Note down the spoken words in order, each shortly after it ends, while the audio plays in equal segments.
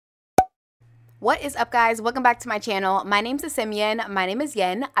What is up, guys? Welcome back to my channel. My name's TheSimYin. My name is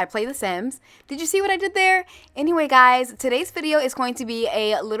Yin. I play The Sims. Did you see what I did there? Anyway, guys, today's video is going to be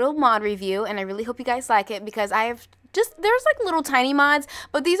a little mod review, and I really hope you guys like it because there's like little tiny mods,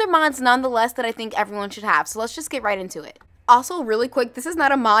 but these are mods nonetheless that I think everyone should have. So let's just get right into it. Also, really quick, this is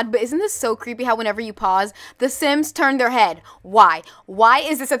not a mod, but isn't this so creepy how whenever you pause, the Sims turn their head? Why? Why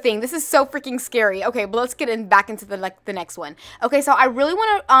is this a thing? This is so freaking scary. Okay, but let's get back into the next one. Okay, so I really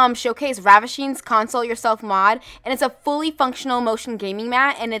want to showcase Ravishing's Console Yourself mod, and it's a fully functional motion gaming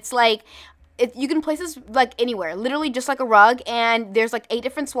mat, and it's like you can place this like anywhere, literally just like a rug, and there's like 8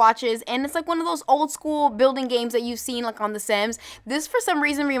 different swatches, and it's like one of those old school building games that you've seen like on The Sims. This for some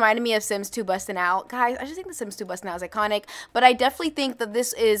reason reminded me of Sims 2 Bustin' Out. Guys, I just think The Sims 2 Bustin' Out is iconic, but I definitely think that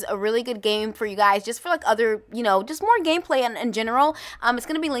this is a really good game for you guys, just for like other, you know, just more gameplay in general. It's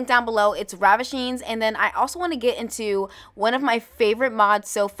going to be linked down below. It's Ravishing's, and then I also want to get into one of my favorite mods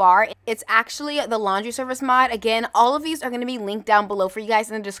so far. It's actually the laundry service mod. Again, all of these are going to be linked down below for you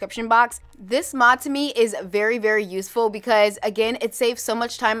guys in the description box. This mod to me is very, very useful because, again, it saves so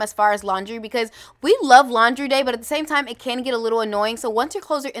much time as far as laundry, because we love laundry day, but at the same time, it can get a little annoying. So once your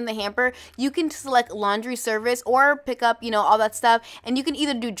clothes are in the hamper, you can select laundry service or pick up, you know, all that stuff. And you can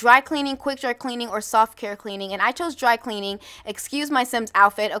either do dry cleaning, quick dry cleaning, or soft care cleaning. And I chose dry cleaning. Excuse my Sims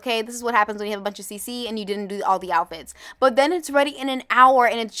outfit, okay? This is what happens when you have a bunch of CC and you didn't do all the outfits. But then it's ready in an hour,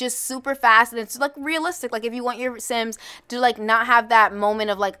 and it's just super fast, and it's like realistic. Like if you want your Sims to like not have that moment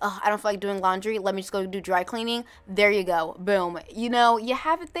of like, oh, I don't feel like doing laundry, let me just go do dry cleaning. There you go. Boom. You know, you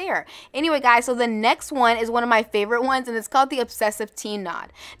have it there. Anyway, guys, so the next one is one of my favorite ones, and it's called the Obsessive Teen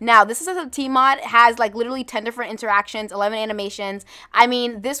Mod. Now, this is a teen mod. It has like literally 10 different interactions, 11 animations. I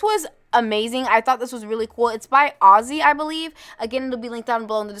mean, this was amazing. I thought this was really cool. It's by Aussie, I believe. Again, it'll be linked down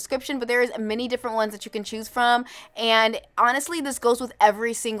below in the description, but there is many different ones that you can choose from. And honestly, this goes with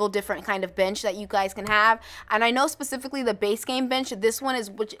every single different kind of bench that you guys can have. And I know specifically the base game bench, this one is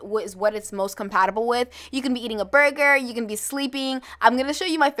what it's most compatible with. You can be eating a burger, you can be sleeping. I'm going to show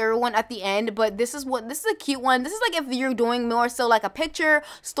you my favorite one at the end, but this is a cute one. This is like if you're doing more so like a picture,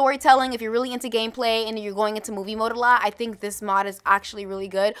 storytelling, if you're really into gameplay and you're going into movie mode a lot, I think this mod is actually really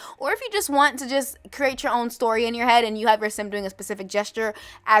good. Or if you just want to just create your own story in your head and you have your Sim doing a specific gesture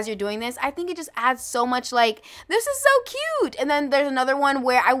as you're doing this, I think it just adds so much, like, this is so cute. And then there's another one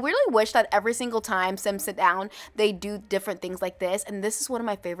where I really wish that every single time Sims sit down, they do different things like this. And this is one of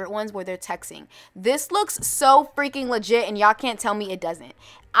my favorite ones where they're texting. This looks so freaking legit, and y'all can't tell me it doesn't.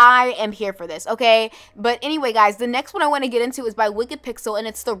 I am here for this, okay? But anyway, guys, the next one I want to get into is by Wicked Pixel, and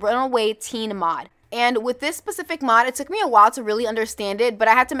it's the Runaway Teen mod. And with this specific mod, it took me a while to really understand it, but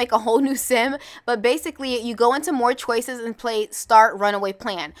I had to make a whole new Sim. But basically, you go into more choices and play Start Runaway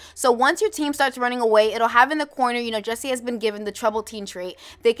Plan. So once your team starts running away, it'll have in the corner, you know, Jessie has been given the Troubled Teen trait.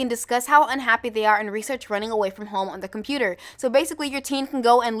 They can discuss how unhappy they are and research running away from home on the computer. So basically, your teen can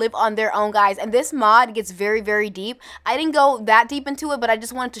go and live on their own, guys. And this mod gets very, very deep. I didn't go that deep into it, but I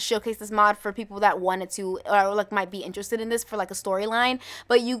just wanted to showcase this mod for people that wanted to, or like might be interested in this for like a storyline.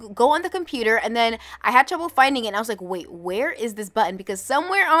 But you go on the computer, and then I had trouble finding it, and I was like, wait, where is this button? Because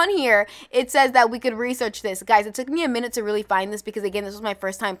somewhere on here it says that we could research this. Guys, it took me a minute to really find this because, again, this was my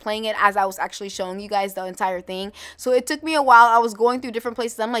first time playing it as I was actually showing you guys the entire thing. So it took me a while. I was going through different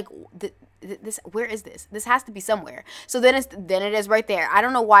places. I'm like, where is this? This has to be somewhere. So then it is right there. I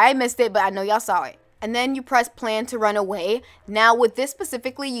don't know why I missed it, but I know y'all saw it. And then you press plan to run away. Now with this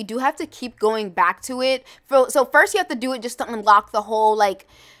specifically, you do have to keep going back to it. So first you have to do it just to unlock the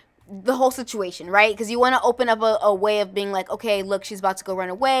whole situation, right? Because you want to open up a way of being like, okay, look, she's about to go run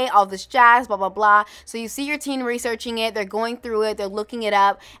away, all this jazz, blah, blah, blah. So you see your teen researching it, they're going through it, they're looking it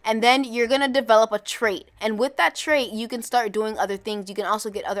up, and then you're going to develop a trait. And with that trait, you can start doing other things. You can also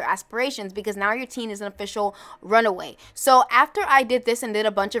get other aspirations because now your teen is an official runaway. So after I did this and did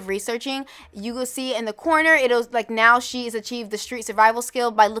a bunch of researching, you will see in the corner, it was like now she has achieved the street survival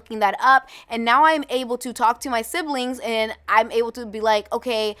skill by looking that up. And now I'm able to talk to my siblings, and I'm able to be like,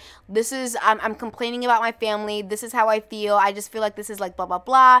 okay, this is, I'm complaining about my family. This is how I feel. I just feel like this is like blah, blah,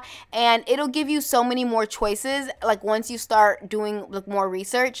 blah. And it'll give you so many more choices, like once you start doing like more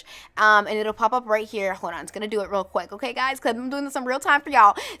research. And it'll pop up right here. Hold on, it's going to do it real quick. Okay, guys, because I'm doing this in real time for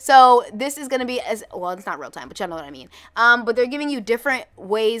y'all. So this is going to be as, well, it's not real time, but y'all know what I mean. But they're giving you different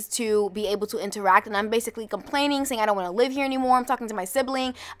ways to be able to interact. And I'm basically complaining, saying I don't want to live here anymore. I'm talking to my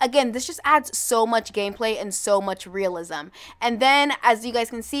sibling. Again, this just adds so much gameplay and so much realism. And then, as you guys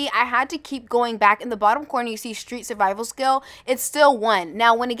can see, see I had to keep going back. In the bottom corner, you see street survival skill. It's still 1.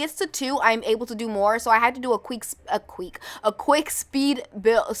 Now, when it gets to 2, I'm able to do more. So I had to do a quick speed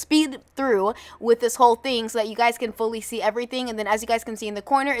through with this whole thing so that you guys can fully see everything. And then as you guys can see in the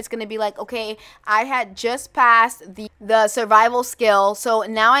corner, it's going to be like, okay, I had just passed the survival skill. So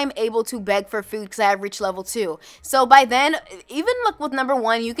now I'm able to beg for food because I have reached level 2. So by then, even look with number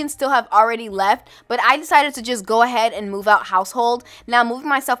 1, you can still have already left, but I decided to just go ahead and move out household. Now, moving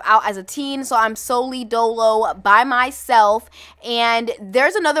myself out as a teen, so I'm solely dolo by myself. And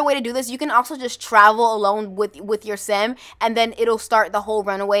there's another way to do this. You can also just travel alone with your sim, and then it'll start the whole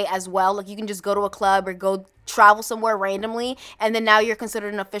runaway as well. Like, you can just go to a club or go travel somewhere randomly, and then now you're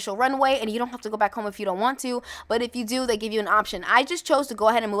considered an official runaway, and you don't have to go back home if you don't want to. But if you do, they give you an option. I just chose to go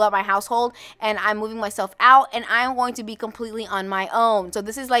ahead and move out my household, and I'm moving myself out, and I'm going to be completely on my own. So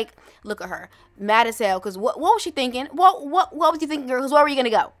this is like, look at her, mad as hell, because what was she thinking? What was you thinking, girl? Because where were you gonna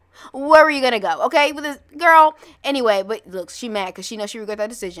go? Where were you gonna go? Okay, with this girl. Anyway, but look, she mad because she knows she regret that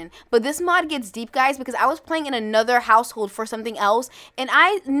decision. But this mod gets deep, guys, because I was playing in another household for something else, and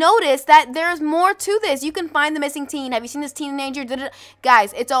I noticed that there's more to this. You can find the missing teen. Have you seen this teenager?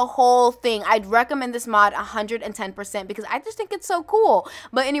 Guys, it's a whole thing. I'd recommend this mod 110% because I just think it's so cool.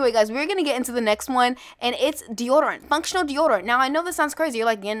 But anyway, guys, we're gonna get into the next one, and it's deodorant, functional deodorant. Now, I know this sounds crazy. You're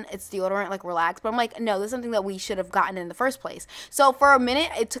like, again, it's deodorant, like, relax. But I'm like, no, this is something that we should have gotten in the first place. So for a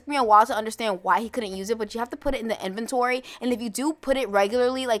minute, it took me a while to understand why he couldn't use it, but you have to put it in the inventory. And if you do put it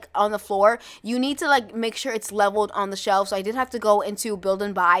regularly, like on the floor, you need to like make sure it's leveled on the shelf. So I did have to go into build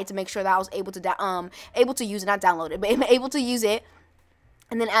and buy to make sure that I was able to use it, not download it, but able to use it.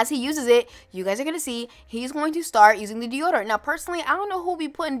 And then as he uses it, you guys are going to see he's going to start using the deodorant. Now, personally, I don't know who be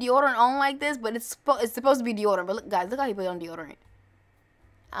putting deodorant on like this, but it's supposed to be deodorant. But look, guys, look how he put it on deodorant.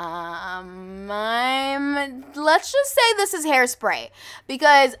 Let's just say this is hairspray,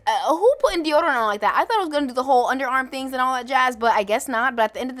 because who putting deodorant on like that? I thought it was going to do the whole underarm things and all that jazz, but I guess not. But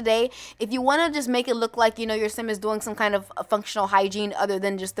at the end of the day, if you want to just make it look like, you know, your sim is doing some kind of functional hygiene other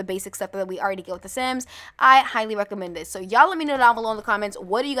than just the basic stuff that we already get with the sims, I highly recommend this. So y'all let me know down below in the comments,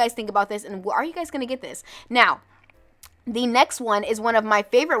 what do you guys think about this, and are you guys going to get this? Now, the next one is one of my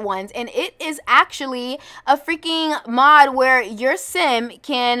favorite ones, and it is actually a freaking mod where your sim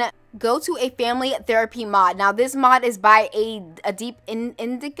can go to a family therapy mod. Now, this mod is by a Deep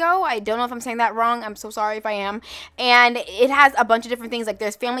Indigo. I don't know if I'm saying that wrong. I'm so sorry if I am. And it has a bunch of different things. Like,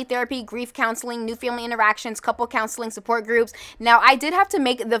 there's family therapy, grief counseling, new family interactions, couple counseling, support groups. Now, I did have to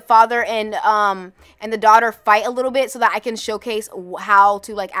make the father and the daughter fight a little bit so that I can showcase how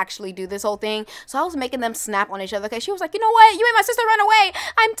to like actually do this whole thing. So I was making them snap on each other because she was like, you know what? You made my sister run away.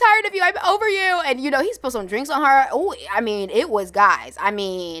 I'm tired of you. I'm over you. And you know, he spilled some drinks on her. Oh, I mean, it was, guys. I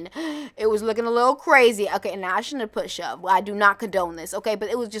mean, it was looking a little crazy. Okay, now I shouldn't have put shove. I do not condone this, okay? But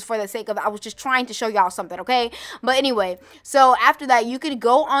it was just for the sake of, I was just trying to show y'all something, okay? But anyway, so after that, you could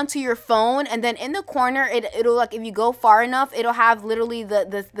go onto your phone, and then in the corner, it'll like, if you go far enough, it'll have literally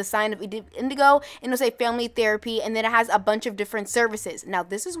the sign of Indigo, and it'll say family therapy, and then it has a bunch of different services. Now,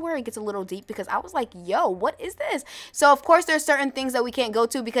 this is where it gets a little deep, because I was like, yo, what is this? So, of course, there's certain things that we can't go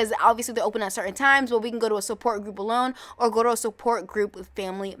to because obviously they're open at certain times, but we can go to a support group alone or go to a support group with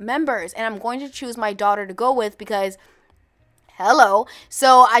family members. And I'm going to choose my daughter to go with because hello.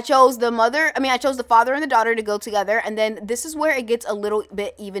 So I chose the father and the daughter to go together, and then this is where it gets a little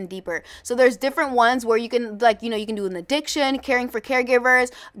bit even deeper. So there's different ones where you can, like, you know, you can do an addiction, caring for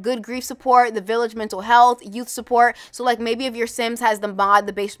caregivers, good grief support, the village mental health, youth support. So like maybe if your sims has the mod,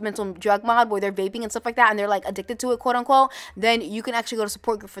 the base mental drug mod where they're vaping and stuff like that and they're like addicted to it, quote unquote, then you can actually go to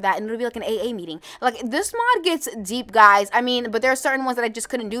support group for that, and it'll be like an AA meeting. Like, this mod gets deep, guys. I mean, but there are certain ones that I just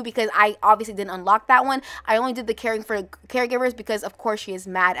couldn't do because I obviously didn't unlock that one. I only did the caring for caregivers because of course she is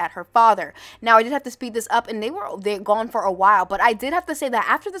mad at her father. Now, I did have to speed this up, and they're gone for a while, but I did have to say that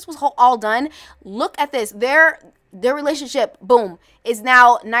after this was all done, look at this. Their relationship, boom, is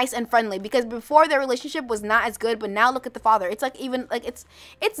now nice and friendly, because before their relationship was not as good, but now look at the father. It's like, even like it's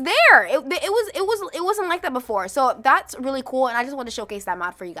there. It wasn't like that before. So that's really cool, and I just want to showcase that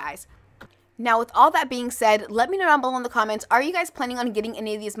mod for you guys. Now, with all that being said, let me know down below in the comments, are you guys planning on getting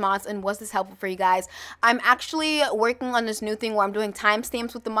any of these mods, and was this helpful for you guys? I'm actually working on this new thing where I'm doing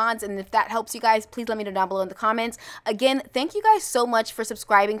timestamps with the mods, and if that helps you guys, please let me know down below in the comments. Again, thank you guys so much for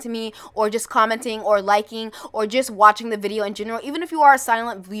subscribing to me, or just commenting, or liking, or just watching the video in general. Even if you are a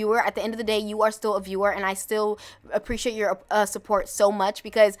silent viewer, at the end of the day, you are still a viewer, and I still appreciate your support so much,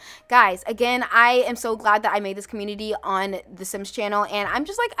 because, guys, again, I am so glad that I made this community on the Sims channel, and I'm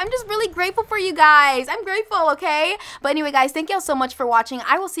just really grateful for you guys. I'm grateful, okay? But anyway, guys, thank y'all so much for watching.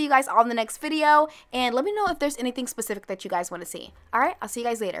 I will see you guys all in the next video, and let me know if there's anything specific that you guys want to see. All right, I'll see you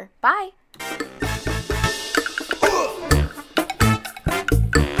guys later. Bye.